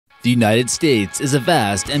The United States is a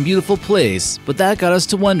vast and beautiful place, but that got us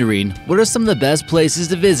to wondering, what are some of the best places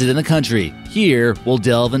to visit in the country? Here, we'll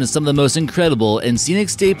delve into some of the most incredible and scenic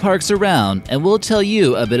state parks around, and we'll tell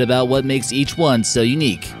you a bit about what makes each one so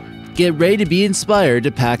unique. Get ready to be inspired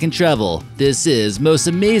to pack and travel. This is Most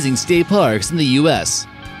Amazing State Parks in the U.S.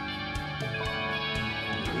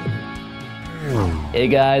 Hey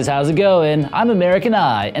guys, how's it going? I'm American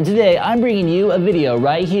Eye, and today I'm bringing you a video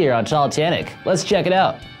right here on Talltanic. Let's check it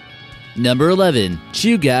out. Number 11.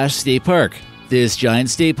 Chugach State Park. This giant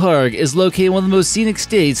state park is located in one of the most scenic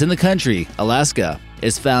states in the country, Alaska.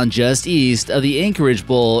 It's found just east of the Anchorage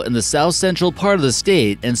Bowl in the south central part of the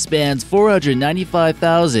state and spans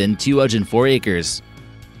 495,204 acres.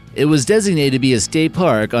 It was designated to be a state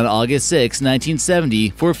park on August 6, 1970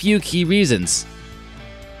 for a few key reasons.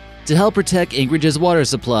 To help protect Anchorage's water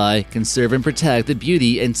supply, conserve and protect the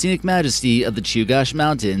beauty and scenic majesty of the Chugach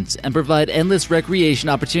Mountains, and provide endless recreation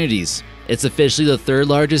opportunities. It's officially the third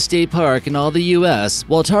largest state park in all the U.S.,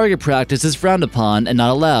 while target practice is frowned upon and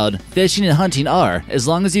not allowed. Fishing and hunting are, as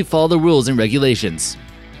long as you follow the rules and regulations.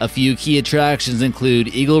 A few key attractions include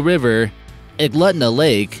Eagle River, Eglutna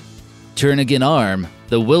Lake, Turnagain Arm,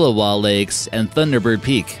 the Willowa Lakes, and Thunderbird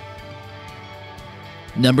Peak.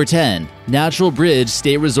 Number 10. Natural Bridge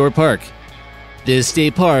State Resort Park. This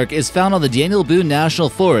state park is found on the Daniel Boone National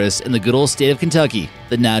Forest in the good old state of Kentucky.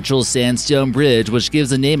 The natural sandstone bridge, which gives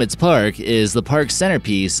the name its park, is the park's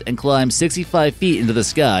centerpiece and climbs 65 feet into the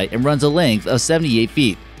sky and runs a length of 78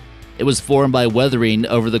 feet. It was formed by weathering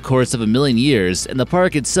over the course of 1,000,000 years, and the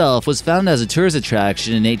park itself was founded as a tourist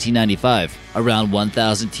attraction in 1895. Around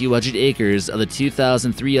 1,200 acres of the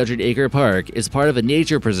 2,300-acre park is part of a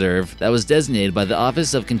nature preserve that was designated by the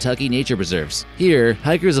Office of Kentucky Nature Preserves. Here,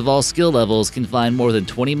 hikers of all skill levels can find more than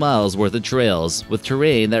 20 miles worth of trails, with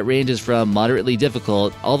terrain that ranges from moderately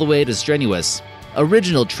difficult all the way to strenuous.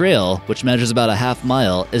 Original Trail, which measures about a half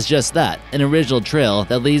mile, is just that, an original trail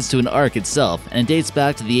that leads to an arc itself, and it dates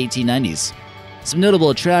back to the 1890s. Some notable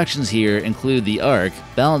attractions here include the Arc,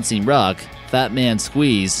 Balancing Rock, Fat Man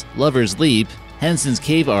Squeeze, Lover's Leap, Henson's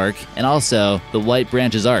Cave Arc, and also the White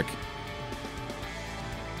Branches Arc.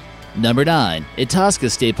 Number 9. Itasca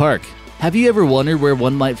State Park. Have you ever wondered where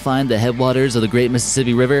one might find the headwaters of the Great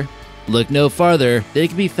Mississippi River? Look no farther, they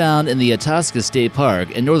can be found in the Itasca State Park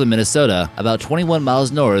in northern Minnesota, about 21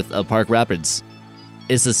 miles north of Park Rapids.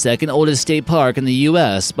 It's the second oldest state park in the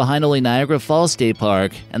U.S., behind only Niagara Falls State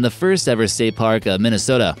Park and the first ever state park of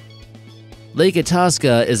Minnesota. Lake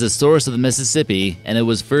Itasca is the source of the Mississippi, and it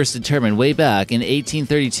was first determined way back in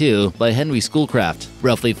 1832 by Henry Schoolcraft.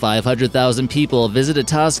 Roughly 500,000 people visit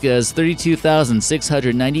Itasca's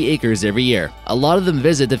 32,690 acres every year. A lot of them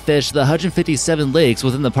visit to fish the 157 lakes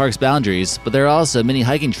within the park's boundaries, but there are also many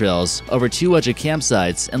hiking trails, over 200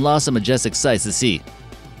 campsites, and lots of majestic sights to see.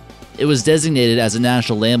 It was designated as a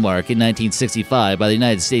national landmark in 1965 by the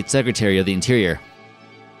United States Secretary of the Interior.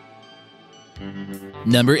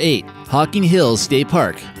 Number 8. Hocking Hills State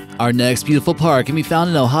Park. Our next beautiful park can be found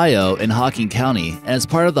in Ohio in Hocking County, and is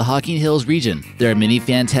part of the Hocking Hills region. There are many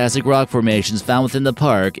fantastic rock formations found within the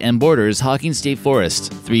park and borders Hocking State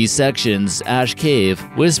Forest. 3 sections, Ash Cave,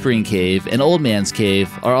 Whispering Cave, and Old Man's Cave,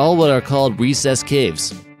 are all what are called recessed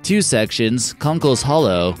caves. 2 sections, Conkle's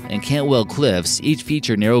Hollow and Cantwell Cliffs, each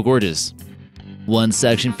feature narrow gorges. 1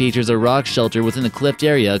 section features a rock shelter within a cliffed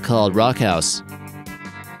area called Rock House.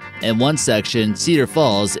 And 1 section, Cedar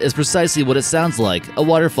Falls, is precisely what it sounds like, a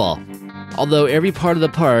waterfall. Although every part of the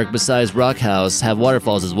park besides Rock House have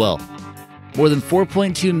waterfalls as well. More than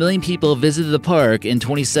 4.2 million people visited the park in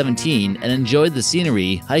 2017 and enjoyed the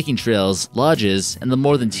scenery, hiking trails, lodges, and the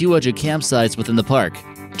more than 200 campsites within the park.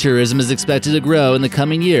 Tourism is expected to grow in the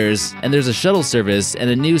coming years, and there's a shuttle service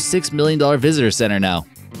and a new $6 million visitor center now.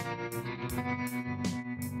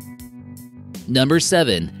 Number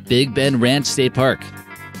 7. Big Bend Ranch State Park.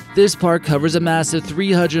 This park covers a massive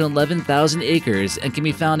 311,000 acres and can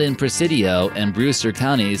be found in Presidio and Brewster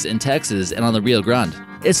counties in Texas and on the Rio Grande.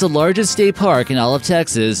 It's the largest state park in all of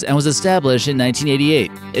Texas and was established in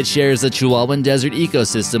 1988. It shares the Chihuahuan Desert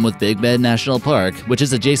ecosystem with Big Bend National Park, which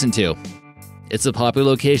is adjacent to. It's a popular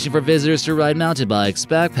location for visitors to ride mountain bikes,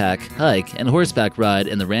 backpack, hike, and horseback ride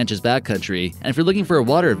in the ranch's backcountry, and if you're looking for a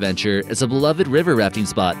water adventure, it's a beloved river rafting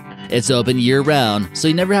spot. It's open year-round, so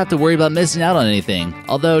you never have to worry about missing out on anything,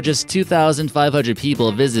 although just 2,500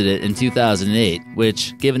 people visited in 2008,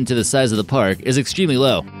 which, given to the size of the park, is extremely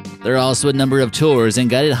low. There are also a number of tours and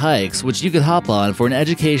guided hikes which you could hop on for an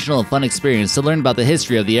educational and fun experience to learn about the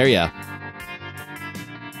history of the area.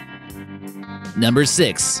 Number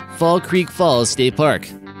 6. Fall Creek Falls State Park.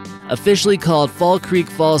 Officially called Fall Creek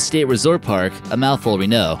Falls State Resort Park, a mouthful we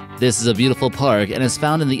know, this is a beautiful park and is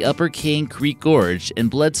found in the Upper Cane Creek Gorge in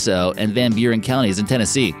Bledsoe and Van Buren counties in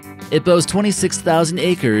Tennessee. It boasts 26,000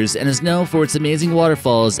 acres and is known for its amazing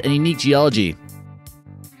waterfalls and unique geology.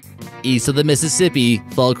 East of the Mississippi,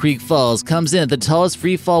 Fall Creek Falls comes in at the tallest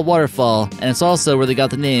free fall waterfall, and it's also where they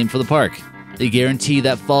got the name for the park. They guarantee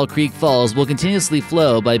that Fall Creek Falls will continuously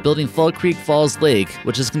flow by building Fall Creek Falls Lake,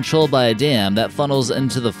 which is controlled by a dam that funnels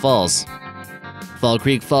into the falls. Fall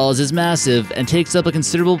Creek Falls is massive and takes up a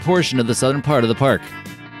considerable portion of the southern part of the park.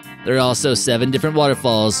 There are also 7 different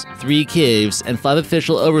waterfalls, 3 caves, and 5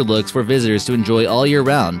 official overlooks for visitors to enjoy all year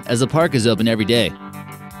round, as the park is open every day.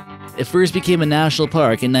 It first became a national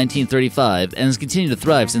park in 1935 and has continued to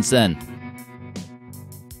thrive since then.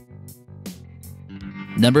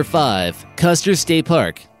 Number 5. Custer State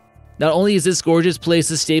Park. Not only is this gorgeous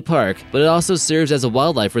place a state park, but it also serves as a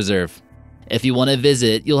wildlife reserve. If you want to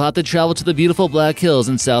visit, you'll have to travel to the beautiful Black Hills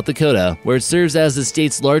in South Dakota, where it serves as the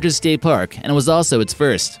state's largest state park and was also its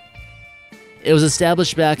first. It was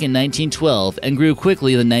established back in 1912 and grew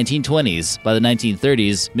quickly in the 1920s. By the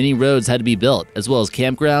 1930s, many roads had to be built, as well as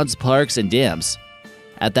campgrounds, parks, and dams.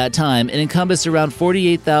 At that time, it encompassed around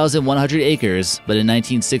 48,100 acres, but in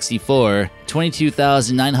 1964,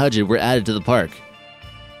 22,900 were added to the park.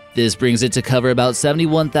 This brings it to cover about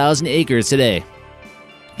 71,000 acres today.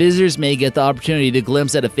 Visitors may get the opportunity to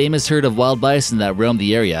glimpse at a famous herd of wild bison that roam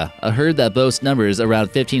the area, a herd that boasts numbers around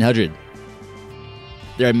 1,500.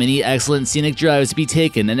 There are many excellent scenic drives to be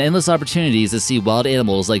taken and endless opportunities to see wild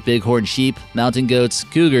animals like bighorn sheep, mountain goats,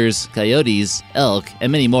 cougars, coyotes, elk,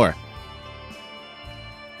 and many more.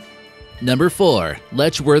 Number 4.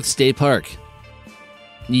 Letchworth State Park.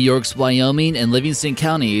 New York's Wyoming and Livingston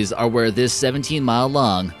counties are where this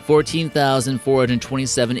 17-mile-long,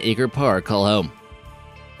 14,427-acre park call home.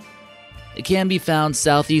 It can be found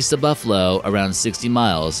southeast of Buffalo, around 60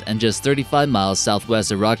 miles, and just 35 miles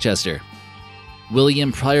southwest of Rochester.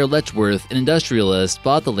 William Pryor Letchworth, an industrialist,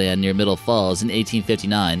 bought the land near Middle Falls in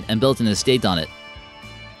 1859 and built an estate on it.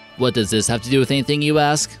 What does this have to do with anything, you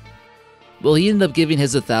ask? Well, he ended up giving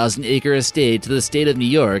his 1,000-acre estate to the state of New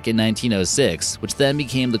York in 1906, which then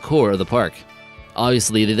became the core of the park.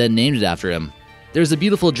 Obviously, they then named it after him. There's a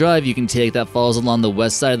beautiful drive you can take that falls along the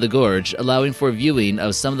west side of the gorge, allowing for viewing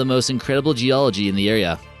of some of the most incredible geology in the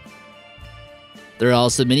area. There are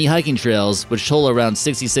also many hiking trails, which total around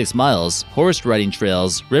 66 miles, horse riding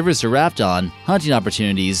trails, rivers to raft on, hunting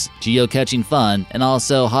opportunities, geocaching fun, and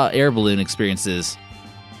also hot air balloon experiences.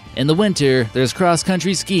 In the winter, there's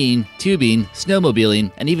cross-country skiing, tubing,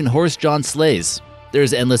 snowmobiling, and even horse-drawn sleighs.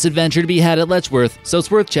 There's endless adventure to be had at Letchworth, so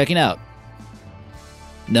it's worth checking out.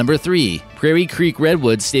 Number 3. Prairie Creek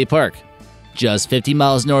Redwood State Park. Just 50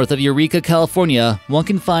 miles north of Eureka, California, one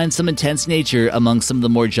can find some intense nature among some of the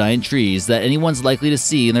more giant trees that anyone's likely to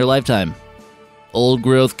see in their lifetime.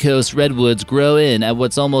 Old-growth coast redwoods grow in at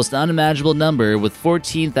what's almost an unimaginable number with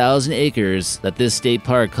 14,000 acres that this state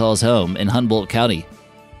park calls home in Humboldt County.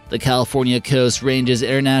 The California Coast Ranges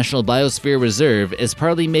International Biosphere Reserve is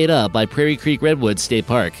partly made up by Prairie Creek Redwood State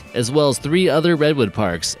Park, as well as 3 other redwood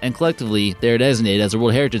parks, and collectively they are designated as a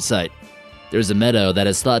World Heritage Site. There's a meadow that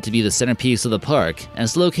is thought to be the centerpiece of the park, and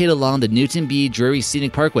is located along the Newton B. Drury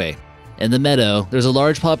Scenic Parkway. In the meadow, there's a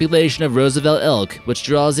large population of Roosevelt elk, which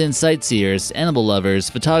draws in sightseers, animal lovers,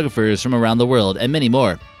 photographers from around the world, and many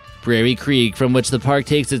more. Prairie Creek, from which the park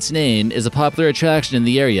takes its name, is a popular attraction in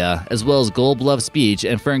the area, as well as Gold Bluffs Beach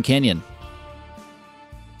and Fern Canyon.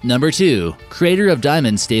 Number 2. Crater of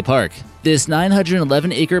Diamonds State Park. This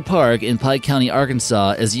 911-acre park in Pike County,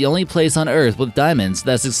 Arkansas is the only place on Earth with diamonds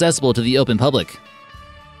that's accessible to the open public.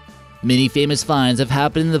 Many famous finds have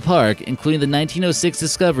happened in the park, including the 1906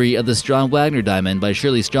 discovery of the Strawn Wagner diamond by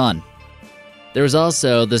Shirley Strawn. There was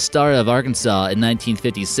also the Star of Arkansas in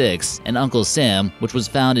 1956 and Uncle Sam, which was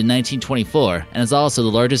found in 1924 and is also the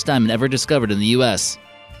largest diamond ever discovered in the U.S.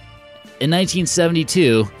 In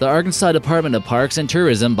 1972, the Arkansas Department of Parks and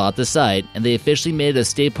Tourism bought the site, and they officially made it a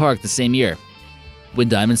state park the same year. When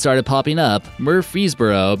diamonds started popping up,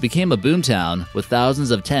 Murfreesboro became a boomtown, with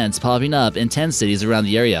thousands of tents popping up in 10 cities around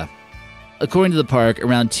the area. According to the park,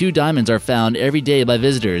 around 2 diamonds are found every day by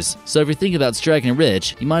visitors, so if you're thinking about striking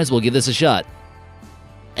rich, you might as well give this a shot.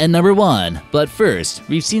 And number 1, but first,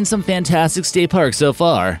 we've seen some fantastic state parks so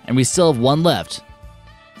far, and we still have one left.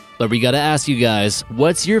 But we gotta ask you guys,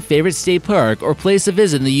 what's your favorite state park or place to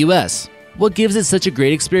visit in the US? What gives it such a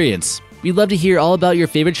great experience? We'd love to hear all about your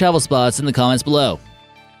favorite travel spots in the comments below.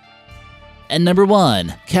 And number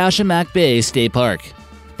 1, Kachemak Bay State Park.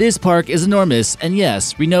 This park is enormous, and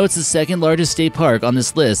yes, we know it's the second largest state park on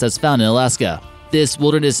this list that's found in Alaska. This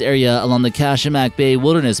wilderness area along the Cachemak Bay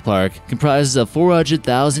Wilderness Park comprises of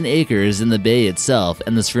 400,000 acres in the bay itself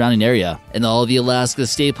and the surrounding area. In all of the Alaska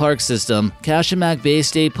State Park system, Cachemak Bay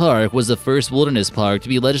State Park was the first wilderness park to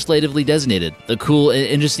be legislatively designated. The cool and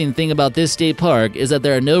interesting thing about this state park is that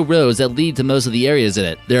there are no roads that lead to most of the areas in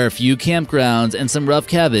it. There are a few campgrounds and some rough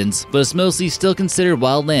cabins, but it's mostly still considered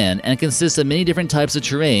wild land and consists of many different types of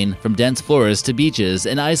terrain, from dense forests to beaches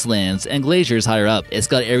and ice lands and glaciers higher up. It's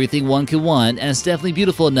got everything one could want, and it's definitely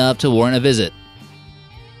beautiful enough to warrant a visit.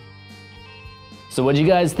 So what'd you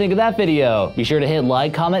guys think of that video? Be sure to hit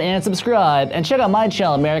like, comment, and subscribe, and check out my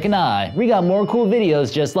channel, American Eye. We got more cool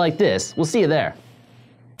videos just like this. We'll see you there.